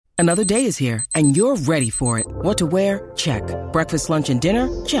Another day is here, and you're ready for it. What to wear? Check. Breakfast, lunch, and dinner?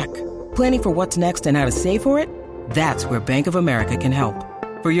 Check. Planning for what's next and how to save for it? That's where Bank of America can help.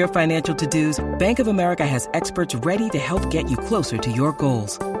 For your financial to-dos, Bank of America has experts ready to help get you closer to your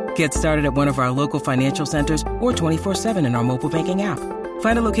goals. Get started at one of our local financial centers or 24/7 in our mobile banking app.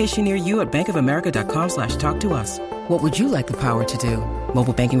 Find a location near you at bankofamerica.com/talktous. What would you like the power to do?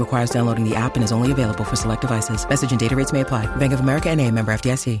 Mobile banking requires downloading the app and is only available for select devices. Message and data rates may apply. Bank of America N.A., member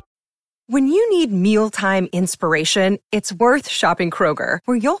FDIC. When you need mealtime inspiration, it's worth shopping Kroger,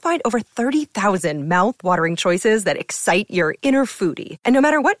 where you'll find over 30,000 mouth-watering choices that excite your inner foodie. And no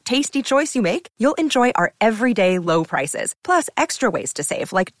matter what tasty choice you make, you'll enjoy our everyday low prices, plus extra ways to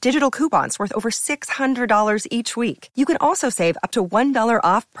save, like digital coupons worth over $600 each week. You can also save up to $1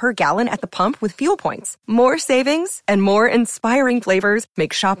 off per gallon at the pump with fuel points. More savings and more inspiring flavors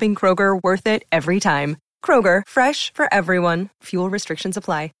make shopping Kroger worth it every time. Kroger, fresh for everyone. Fuel restrictions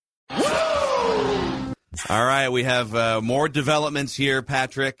apply. All right, we have more developments here,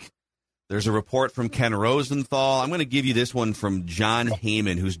 Patrick. There's a report from Ken Rosenthal. I'm going to give you this one from John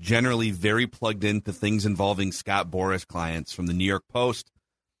Heyman, who's generally very plugged into things involving Scott Boras clients, from the New York Post.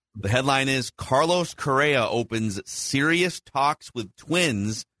 The headline is, Carlos Correa opens serious talks with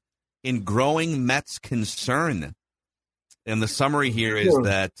Twins in growing Mets concern. And the summary here is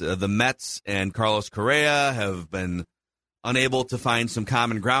that the Mets and Carlos Correa have been unable to find some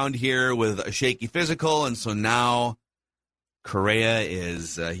common ground here with a shaky physical, and so now Correa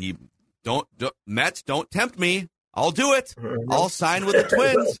is Mets, don't tempt me. I'll do it. I'll sign with the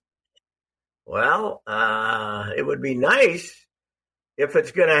Twins. Well, it would be nice if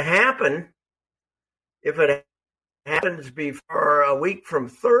it's going to happen. If it happens before a week from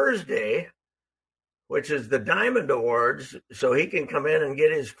Thursday, which is the Diamond Awards, so he can come in and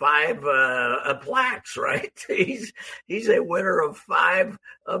get his 5 plaques, right? He's a winner of 5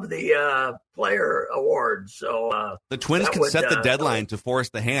 of the player awards. So the Twins can set the deadline to force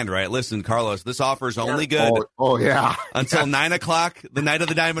the hand, right? Listen, Carlos, this offer is only good. Yeah, until 9 o'clock, the night of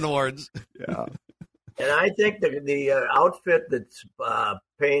the Diamond Awards. Yeah, and I think the outfit that's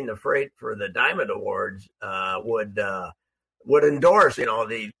paying the freight for the Diamond Awards would endorse,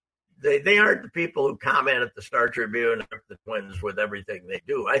 They aren't the people who comment at the Star Tribune or the Twins with everything they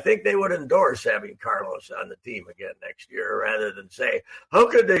do. I think they would endorse having Carlos on the team again next year, rather than say, how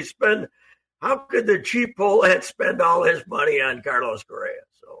could the cheap Poland spend all his money on Carlos Correa?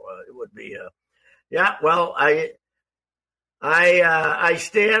 So it would be, well, I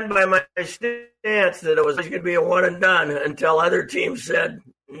stand by my stance that it was going to be a one and done until other teams said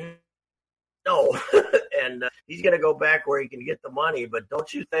no. And he's going to go back where he can get the money. But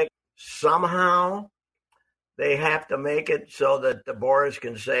don't you think somehow they have to make it so that the Boras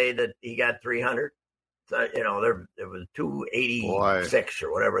can say that he got 300? There was 286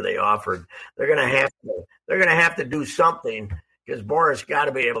 or whatever they offered. They're going to have to do something, because Boras got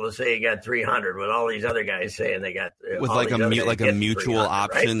to be able to say he got 300 with all these other guys saying they got with like a mutual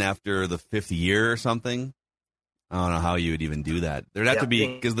option, right? After the 5th year or something. I don't know how you would even do that. There'd have to be,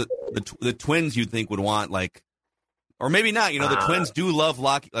 because the Twins, you'd think, would want, like, or maybe not. The Twins do love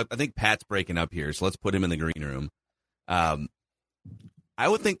Locke. I think Pat's breaking up here, so let's put him in the green room. I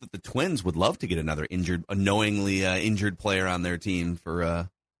would think that the Twins would love to get another knowingly injured player on their team for a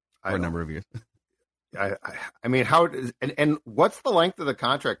number of years. I mean, how and what's the length of the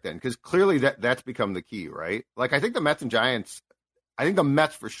contract then? Because clearly that's become the key, right? Like, I think the Mets and Giants, I think the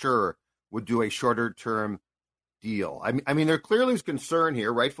Mets for sure would do a shorter term deal. I mean, there clearly is concern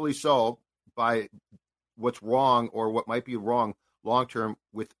here, rightfully so, by what's wrong or what might be wrong long term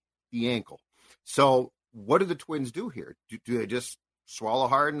with the ankle. So what do the Twins do here? Do they just swallow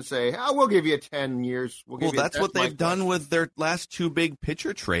hard and say, we'll give you 10 years? That's what they've done with their last 2 big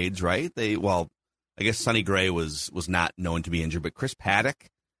pitcher trades, right? I guess Sonny Gray was not known to be injured, but Chris Paddock,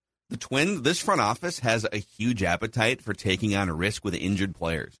 the Twins, this front office has a huge appetite for taking on a risk with injured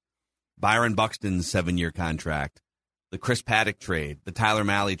players. Byron Buxton's 7-year contract, the Chris Paddock trade, the Tyler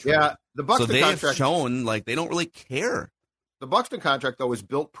Mahle trade. Yeah, the Buxton so they contract, have shown like they don't really care. The Buxton contract, though, is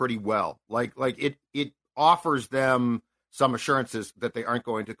built pretty well. Like it offers them some assurances that they aren't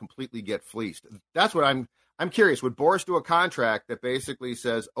going to completely get fleeced. That's what I'm curious. Would Boras do a contract that basically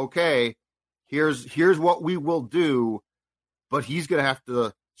says, okay, here's what we will do, but he's going to have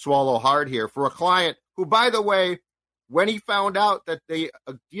to swallow hard here for a client who, by the way, when he found out that a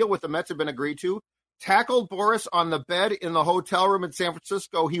deal with the Mets had been agreed to, tackled Boras on the bed in the hotel room in San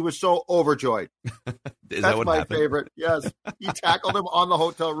Francisco. He was so overjoyed. That's my favorite. Yes. He tackled him on the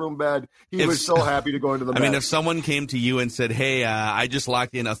hotel room bed. He was so happy to go into the Mets. I mean, if someone came to you and said, hey, I just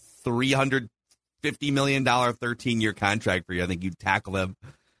locked in a $350 million 13-year contract for you, I think you'd tackle them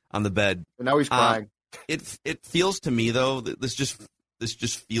on the bed. And now he's crying. It feels to me though that this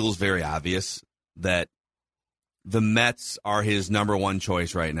just feels very obvious that the Mets are his number one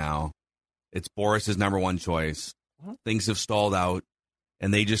choice right now. It's Boris's number one choice. Things have stalled out,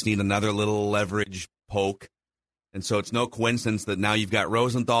 and they just need another little leverage poke. And so it's no coincidence that now you've got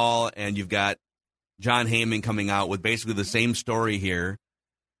Rosenthal and you've got John Heyman coming out with basically the same story here.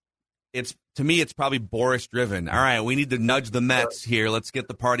 To me, it's probably Boris driven. All right, we need to nudge the Mets here. Let's get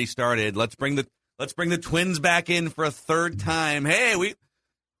the party started. Let's bring the Twins back in for a third time. Hey,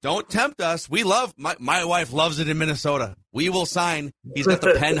 don't tempt us. We love my wife loves it in Minnesota. We will sign. He's got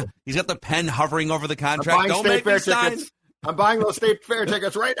the pen. He's got the pen hovering over the contract. Don't make me sign. I'm buying those state fair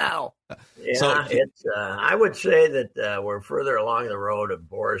tickets right now. Yeah, so, it's. I would say that we're further along the road of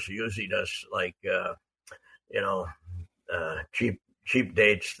Boris using us like, cheap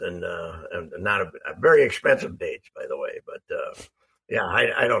dates and not a very expensive dates, by the way. But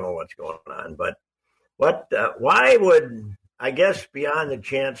I don't know what's going on. But why would, I guess, beyond the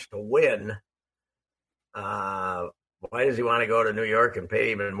chance to win, why does he want to go to New York and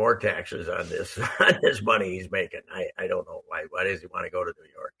pay even more taxes on this money he's making? I don't know why. Why does he want to go to New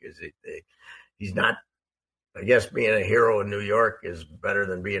York? He's not? I guess being a hero in New York is better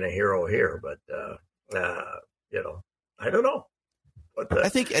than being a hero here. But I don't know. I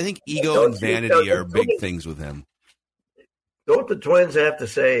think ego and vanity are big things with him. Don't the Twins have to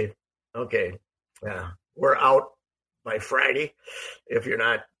say, okay, we're out by Friday? If you're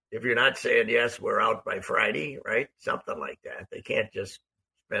not saying yes, we're out by Friday, right? Something like that. They can't just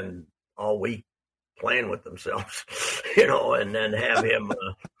spend all week playing with themselves, and then have him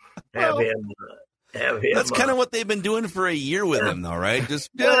have him. That's kind of what they've been doing for a year with him, though, right? Just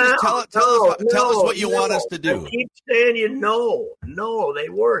tell us what you want us to do. I keep saying no, they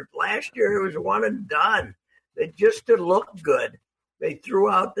weren't. Last year it was one and done. They just to look good. They threw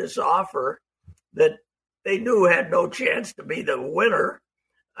out this offer that they knew had no chance to be the winner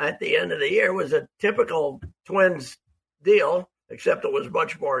at the end of the year. It was a typical Twins deal, except it was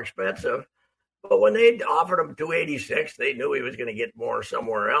much more expensive. But when they offered him $286, they knew he was going to get more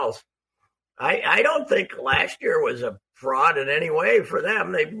somewhere else. I don't think last year was a fraud in any way for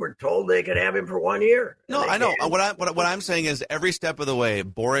them. They were told they could have him for 1 year. No, I know. What I'm saying is every step of the way,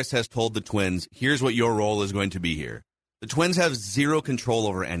 Boris has told the Twins, here's what your role is going to be here. The Twins have zero control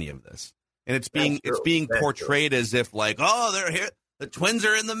over any of this. And it's being portrayed as if like, oh, they're here. The Twins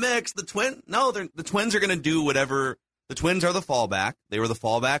are in the mix. The Twins are going to do whatever. The Twins are the fallback. They were the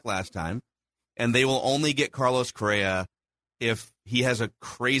fallback last time. And they will only get Carlos Correa if he has a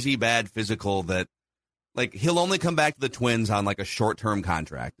crazy bad physical that, like, he'll only come back to the Twins on, like, a short-term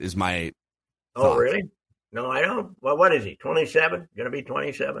contract is my thought. Oh, really? No, I don't. Well, what is he, 27? Going to be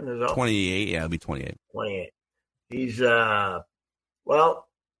 27 is all? 28, yeah, it'll be 28. 28. He's, well,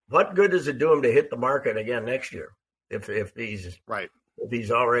 what good does it do him to hit the market again next year if he's right? If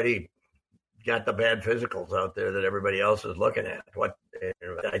he's already got the bad physicals out there that everybody else is looking at?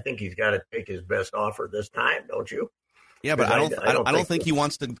 I think he's got to take his best offer this time, don't you? Yeah, but I don't think he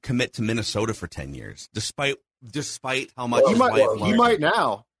wants to commit to Minnesota for 10 years, despite how much he might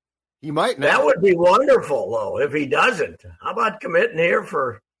now. That would be wonderful, though, if he doesn't. How about committing here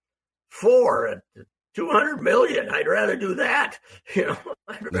for 4 at $200 million? I'd rather do that.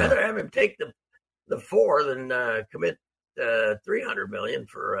 I'd rather have him take the 4 than commit $300 million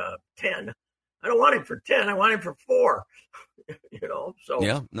for 10. I don't want him for 10. I want him for 4. So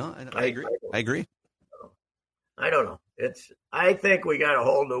yeah, no, I agree. I agree. I don't know. I think we got a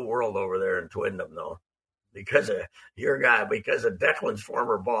whole new world over there in Twindom, though, because of your guy, because of Declan's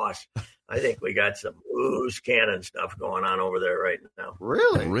former boss. I think we got some loose cannon stuff going on over there right now.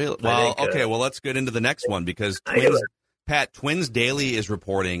 Really? Well, okay. Well, let's get into the next one because Twins Daily is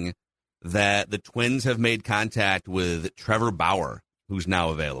reporting that the Twins have made contact with Trevor Bauer, who's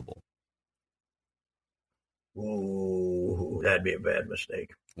now available. Ooh, that'd be a bad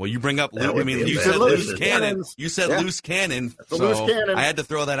mistake. Well, you bring up you said loose cannon. You said loose cannon, so I had to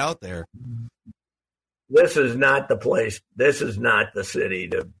throw that out there. This is not the place. This is not the city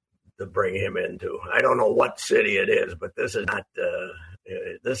to bring him into. I don't know what city it is, but this is not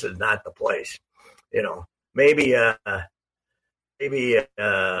the place. Maybe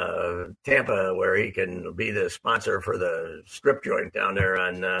Tampa, where he can be the sponsor for the strip joint down there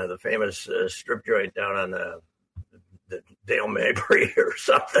on the famous strip joint down on the Dale Mabry or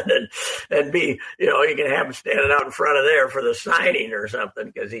something, and be, you can have him standing out in front of there for the signing or something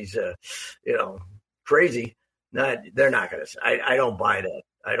because he's, crazy. They're not going to. I don't buy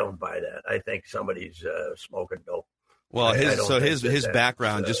that. I think somebody's smoking dope. Well, his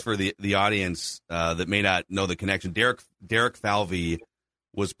background, just for the audience that may not know the connection, Derek Falvey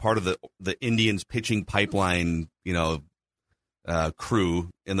was part of the Indians pitching pipeline, crew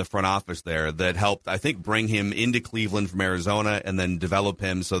in the front office there that helped, I think, bring him into Cleveland from Arizona and then develop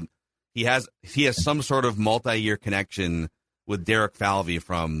him. So he has some sort of multi-year connection with Derek Falvey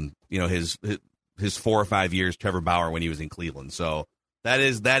from, his 4 or 5 years, Trevor Bauer, when he was in Cleveland. So that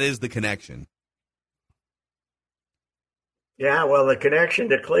is the connection. Yeah, well, the connection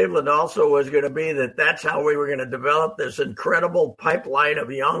to Cleveland also was going to be that's how we were going to develop this incredible pipeline of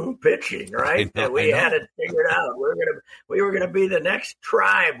young pitching, right? That we had it figured out. We were going to be the next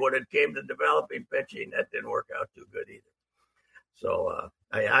tribe when it came to developing pitching. That didn't work out too good either. So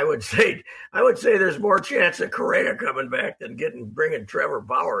I would say there's more chance of Correa coming back than bringing Trevor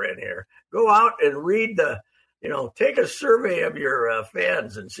Bauer in here. Go out and read take a survey of your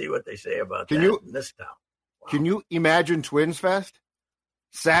fans and see what they say about in this town. Wow. Can you imagine Twins Fest?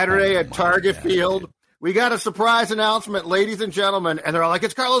 Saturday at Target Field. We got a surprise announcement, ladies and gentlemen. And they're all like,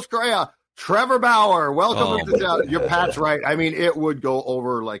 it's Carlos Correa, Trevor Bauer. Welcome to the town. Your Pat's right. I mean, it would go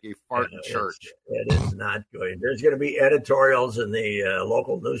over like a fart in church. It is not going. There's going to be editorials in the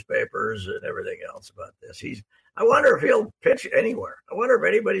local newspapers and everything else about this. I wonder if he'll pitch anywhere. I wonder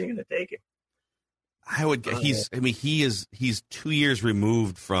if anybody's going to take him. He's 2 years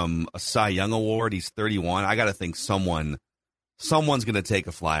removed from a Cy Young Award. He's 31. I got to think someone's going to take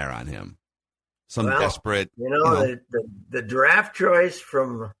a flyer on him. Desperate. The draft choice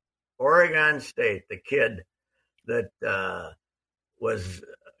from Oregon State, the kid that was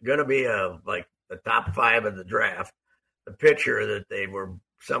going to be like the top 5 of the draft, the pitcher that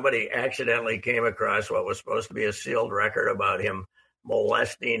somebody accidentally came across what was supposed to be a sealed record about him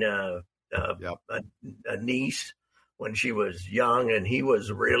molesting a niece when she was young, and he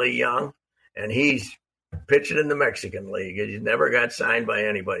was really young, and he's pitching in the Mexican League. He never got signed by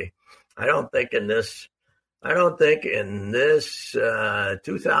anybody. I don't think in this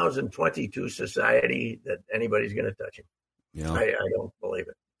 2022 society that anybody's going to touch him. Yeah. I don't believe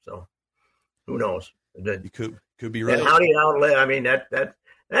it. So who knows? You could be right. And how do you outlive? I mean, that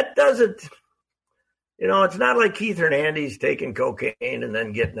doesn't. It's not like Keith Hernandez taking cocaine and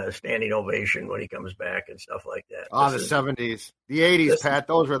then getting a standing ovation when he comes back and stuff like that. The 70s. The 80s, Pat,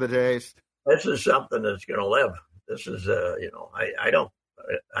 those were the days. This is something that's going to live. This is, I don't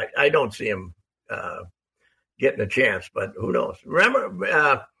see him getting a chance, but who knows?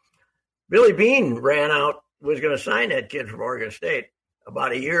 Remember, Billy Beane was going to sign that kid from Oregon State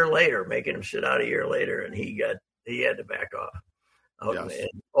about a year later, making him sit out a year later, and he had to back off. Out in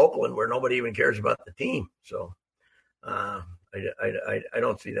Oakland, where nobody even cares about the team. So I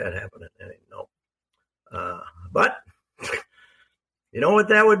don't see that happening. No. But you know what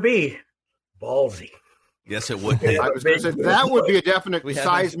that would be? Ballsy. Yes, it would be. I was going to say, that would be a definite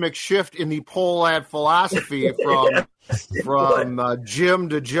seismic shift in the Pohlad philosophy from Jim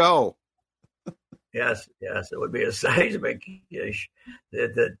to Joe. Yes, it would be a seismic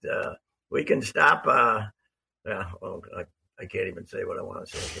that we can stop. I can't even say what I want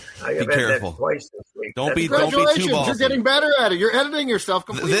to say here. Be careful. That twice this week. Don't be too ballsy. You're getting better at it. You're editing yourself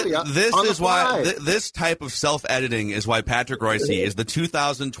completely. This is why this type of self-editing is why Patrick Reusse is the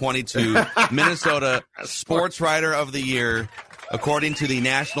 2022 Minnesota Sports Writer of the Year, according to the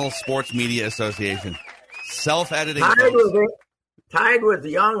National Sports Media Association. Self-editing. Tied with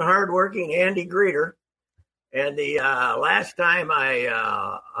young, hardworking Andy Greeter. And the last time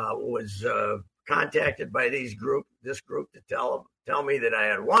I was contacted by this group to tell me that I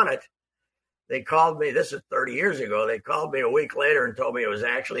had won it, they called me. This is 30 years ago. They called me a week later and told me it was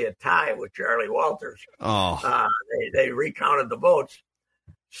actually a tie with Charlie Walters. They recounted the votes.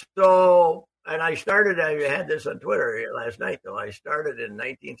 So, and I had this on Twitter last night, though. I started in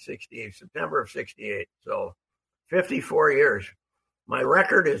 1968, September of 68. So 54 years. My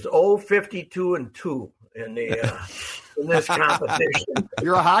record is 0-52-2 in this competition.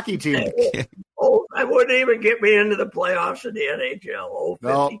 You're a hockey team. I wouldn't even get me into the playoffs in the NHL.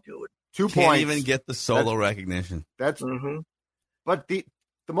 0-52-2. 2 points. Can't even get the solo recognition. That's. Mm-hmm. But the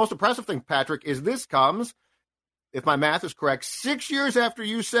most impressive thing, Patrick, is this comes, if my math is correct, 6 years after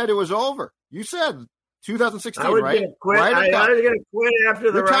you said it was over. You said 2016, right? I was going to quit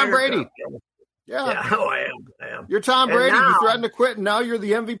after the You're Tom Brady. Cup. Yeah. I am. You're Tom Brady. You threatened to quit, and now you're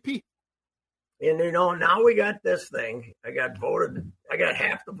the MVP. And, now we got this thing. I got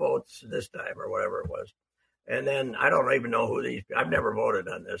half the votes this time or whatever it was. And then I don't even know I've never voted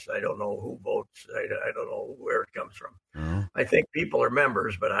on this. I don't know who votes. I don't know where it comes from. Mm-hmm. I think people are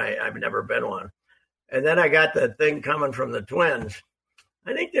members, but I've never been one. And then I got the thing coming from the Twins.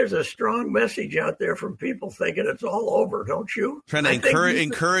 I think there's a strong message out there from people thinking it's all over, don't you? Trying to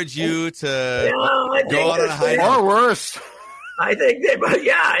encourage you to go out on a high or worse. I think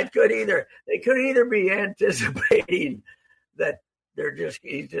they could either be anticipating that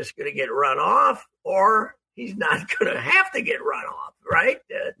he's just going to get run off, or he's not going to have to get run off, right?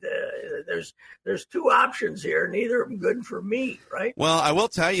 There's two options here, neither of them good for me, right? Well, I will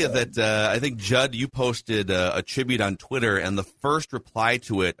tell you that I think, Judd, you posted a tribute on Twitter, and the first reply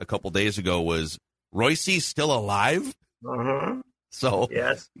to it a couple days ago was, Reusse still alive? Uh-huh. So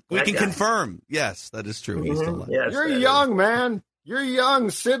yes, we can confirm. Yes, that is true. He's still alive. Yes, you're young, man. You're young.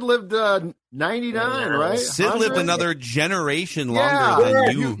 Sid lived 99, right? Sid 100? lived another generation longer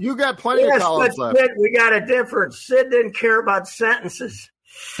than you. You got plenty of college left. Sid, we got a difference. Sid didn't care about sentences.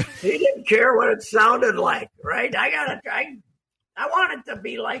 He didn't care what it sounded like, right? I want it to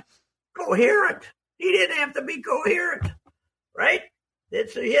be like coherent. He didn't have to be coherent, right?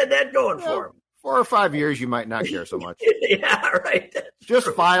 He had that going for him. 4 or 5 years, you might not care so much. Yeah, right. Just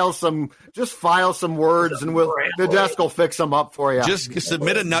file some words, and the desk will fix them up for you. Just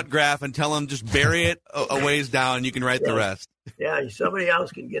submit a nut graph and tell them just bury it a ways down, and you can write the rest. Yeah, somebody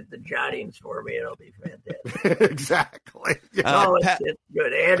else can get the jottings for me, and it'll be fantastic. Exactly. It's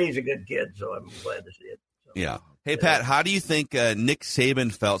good. Andy's a good kid, so I'm glad to see it. So, yeah. Hey, Pat, how do you think Nick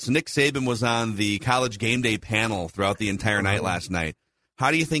Saban felt? So Nick Saban was on the College Game Day panel throughout the entire night last night. How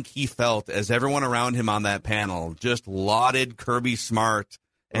do you think he felt as everyone around him on that panel just lauded Kirby Smart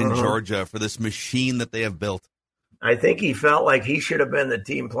and Georgia for this machine that they have built? I think he felt like he should have been the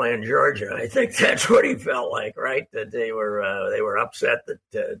team playing Georgia. I think that's what he felt like, right? That they were upset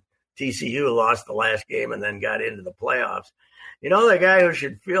that TCU lost the last game and then got into the playoffs. You know, the guy who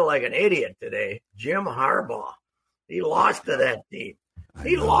should feel like an idiot today, Jim Harbaugh. He lost to that team.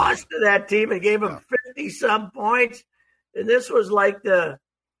 He lost to that team and gave him 50-some points. And this was like the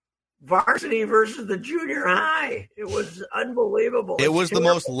varsity versus the junior high. It was unbelievable. It was the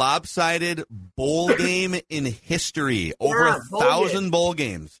most lopsided bowl game in history. Over 1,000 bowl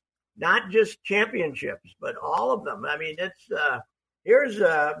games. Not just championships, but all of them. I mean, it's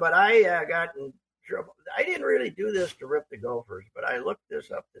but I got in trouble. I didn't really do this to rip the Gophers, but I looked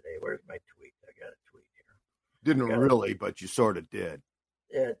this up today. Where's my tweet? I got a tweet here. Didn't really, but you sort of did.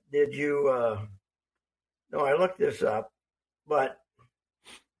 Did you? No, I looked this up. But,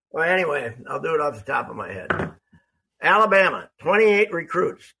 well, anyway, I'll do it off the top of my head. Alabama, 28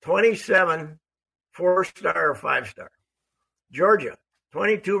 recruits, 27 4-star or 5-star. Georgia,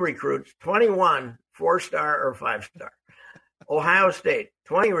 22 recruits, 21 4-star or 5-star. Ohio State,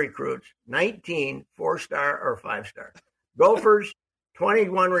 20 recruits, 19 4-star or 5-star. Gophers,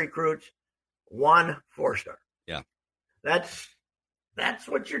 21 recruits, 1 4-star. Yeah. That's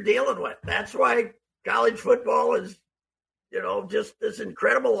what you're dealing with. That's why college football is, just this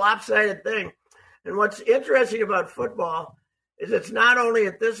incredible lopsided thing. And what's interesting about football is it's not only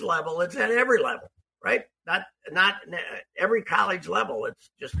at this level, it's at every level, right? Not every college level. It's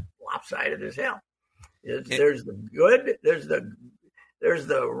just lopsided as hell. There's the good, there's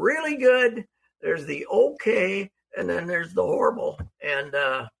the really good, there's the okay, and then there's the horrible. And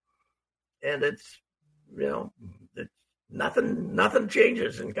it's, it's nothing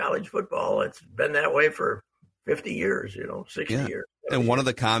changes in college football. It's been that way for 50 years, 60 years. And one of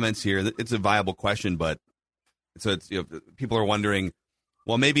the comments here, it's a viable question, but it's people are wondering,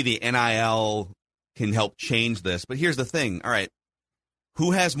 well, maybe the NIL can help change this. But here's the thing. All right.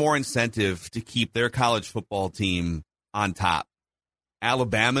 Who has more incentive to keep their college football team on top?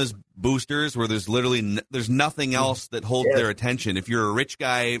 Alabama's boosters, where there's nothing else that holds their attention. If you're a rich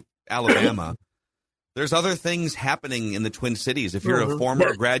guy, Alabama, there's other things happening in the Twin Cities. If you're a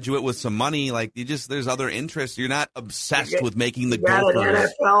former graduate with some money, there's other interests. You're not obsessed with making the Gophers. Got an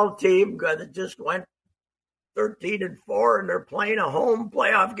NFL team that just went 13-4, and they're playing a home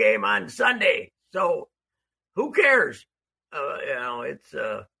playoff game on Sunday. So who cares? It's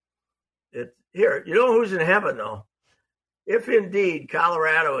here. You know who's in heaven though? If indeed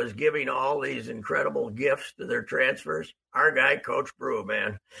Colorado is giving all these incredible gifts to their transfers, our guy, Coach Brew,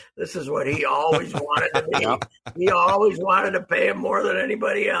 man, this is what he always wanted to be. He always wanted to pay him more than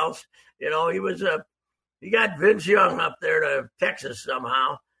anybody else. He got Vince Young up there to Texas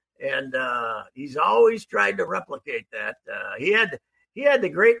somehow, and he's always tried to replicate that. He had the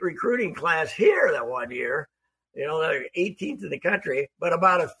great recruiting class here that one year. They're 18th in the country, but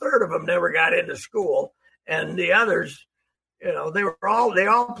about a third of them never got into school, and the others. They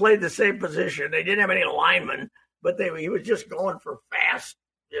all played the same position. They didn't have any linemen, but he was just going for fast,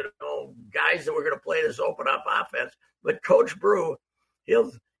 guys that were going to play this open up offense. But Coach Brew,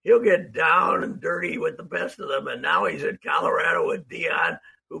 he'll get down and dirty with the best of them. And now he's in Colorado with Dion,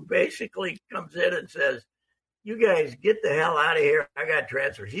 who basically comes in and says, "You guys get the hell out of here. I got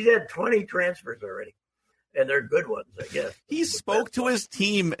transfers." He's had 20 transfers already. and they're good ones, I guess. He spoke to his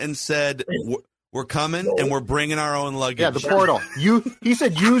team and said, "We're coming and we're bringing our own luggage." Yeah, the portal. He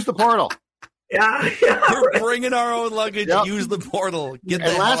said, use the portal. Yeah, we're bringing our own luggage. Yep. Use the portal. Get the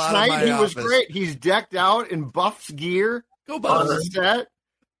hell last out night of my he office. was great. He's decked out in Buffs gear. Go Buffs. On the set.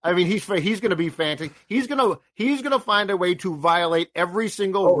 I mean, he's going to be fantastic. He's going to find a way to violate every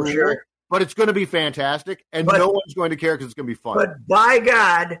single rule. Sure. But it's going to be fantastic, and no one's going to care because it's going to be fun. But by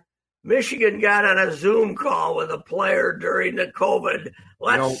God, Michigan got on a Zoom call with a player during the COVID.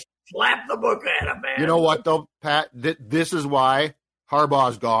 Let's slap the book at him, man. You know what, though, Pat? This is why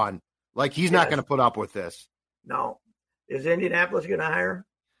Harbaugh's gone. Like, he's not going to put up with this. No. Is Indianapolis going to hire?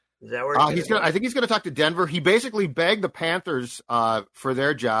 Is that where I think he's going to talk to Denver. He basically begged the Panthers for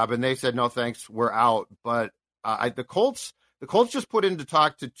their job, and they said, no, thanks, we're out. But the Colts just put in to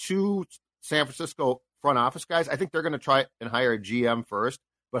talk to two San Francisco front office guys. I think they're going to try and hire a GM first,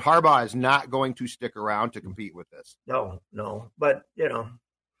 but Harbaugh is not going to stick around to compete with this. No. But,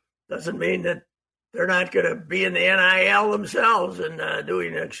 doesn't mean that they're not going to be in the NIL themselves and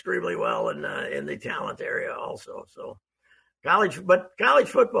doing extremely well in the talent area also. So college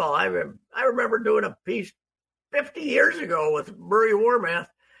football, I remember doing a piece 50 years ago with Murray Warmath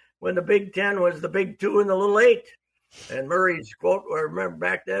when the Big Ten was the Big Two and the Little Eight. And Murray's quote, I remember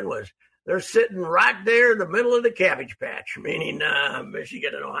back then, was, they're sitting right there in the middle of the cabbage patch, meaning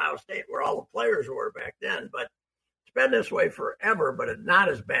Michigan and Ohio State, where all the players were back then. But it's been this way forever, but it's not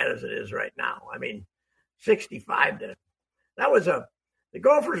as bad as it is right now. I mean, 65 to the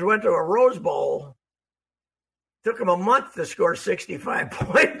Gophers went to a Rose Bowl. Took them a month to score 65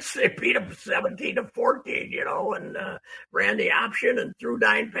 points. They beat them 17-14, and ran the option and threw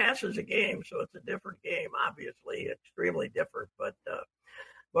 9 passes a game. So it's a different game, obviously, extremely different. But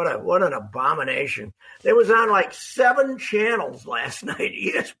what an abomination! It was on like 7 channels last night.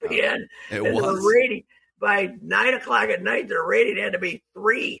 ESPN. It was. The rating by 9:00 at night. Their rating had to be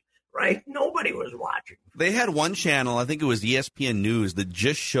 3. Right? Nobody was watching. They had one channel, I think it was ESPN News, that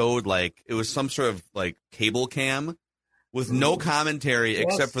just showed it was some sort of cable cam with no commentary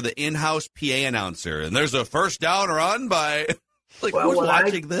except for the in-house PA announcer. And there's a first down run by who's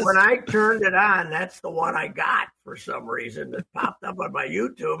watching this? When I turned it on, that's the one I got for some reason that popped up on my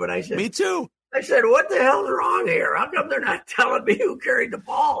YouTube. And I said, me too. I said, what the hell's wrong here? How come they're not telling me who carried the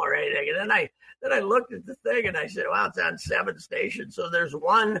ball or anything? And then I looked at the thing and I said, wow, it's on 7 stations. So there's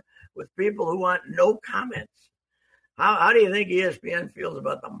one with people who want no comments. How do you think ESPN feels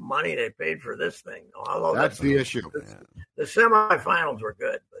about the money they paid for this thing? Although that's the issue. The semifinals were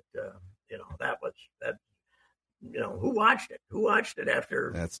good, but who watched it? Who watched it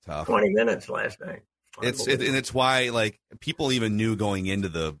after that's tough. 20 minutes last night? It's why people even knew going into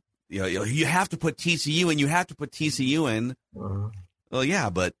the you have to put TCU and you have to put TCU in. Uh-huh. Well, yeah,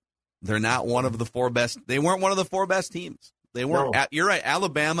 but they're not one of the 4 best. They weren't one of the 4 best teams. They weren't. No. You're right.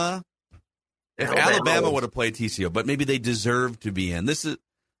 Alabama. If Alabama would have played TCU, but maybe they deserve to be in. This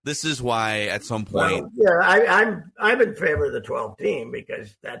is why at some point. Well, I'm in favor of the 12 team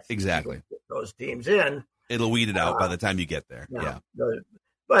because that's exactly those teams in. It'll weed it out by the time you get there. Yeah.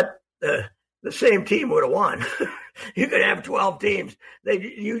 But the same team would have won. You could have 12 teams.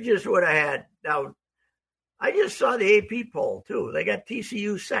 You just would have had. Now, I just saw the AP poll too. They got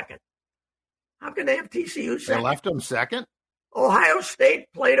TCU second. How can they have TCU second? They left them second? Ohio State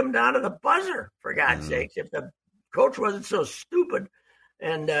played them down to the buzzer, for God's sakes. If the coach wasn't so stupid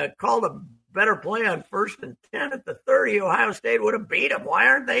and called a better play on 1st and 10 at the 30, Ohio State would have beat them. Why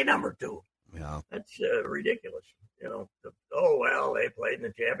aren't they number 2? Yeah. That's ridiculous. They played in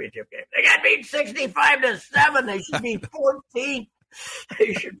the championship game. They got beat 65-7. They should be 14th.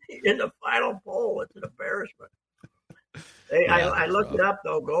 They should be in the final poll. It's an embarrassment. I looked it up,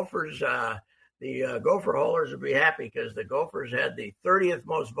 though. Gophers, the Gopher holders would be happy because the Gophers had the 30th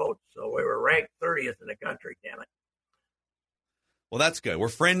most votes. So we were ranked 30th in the country, damn it. Well, that's good. We're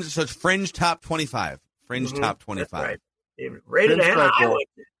fringe, so it's fringe top 25. Fringe top 25. That's right. Rated ahead of Iowa.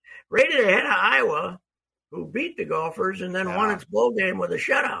 Rated ahead of Iowa, who beat the Gophers and then won its bowl game with a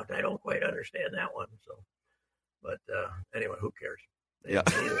shutout. I don't quite understand that one. So, but anyway, who cares? Yeah.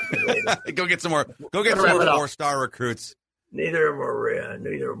 Go get some more. Go get some more 4-star recruits. Neither of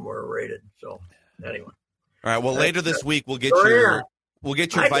them were rated. So anyway. All right. Well, later this week we'll get your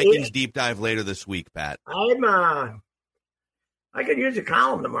Vikings deep dive later this week, Pat. I could use a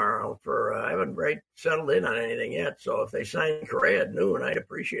column tomorrow I haven't settled in on anything yet. So if they sign Correa at noon, I'd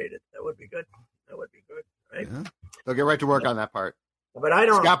appreciate it. That would be good. Right? Yeah. They'll get right to work on that part. But I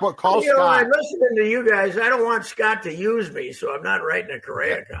don't. Scott, call Scott. I'm listening to you guys. I don't want Scott to use me, so I'm not writing a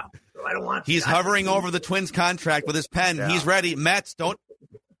Correa column. So I don't want. He's hovering over the Twins contract with his pen. Yeah. He's ready. Mets, don't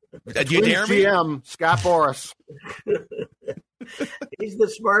Do you dare me? GM, Scott Boras. He's the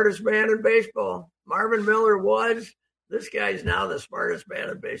smartest man in baseball. Marvin Miller was. This guy's now the smartest man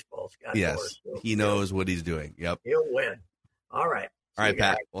in baseball, Scott Yes, Boras. So he knows what he's doing. Yep. He'll win. All right. All right,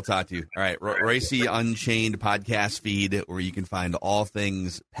 Pat, we'll talk to you. All right, Reusse Unchained podcast feed where you can find all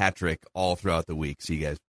things Patrick all throughout the week. See you guys.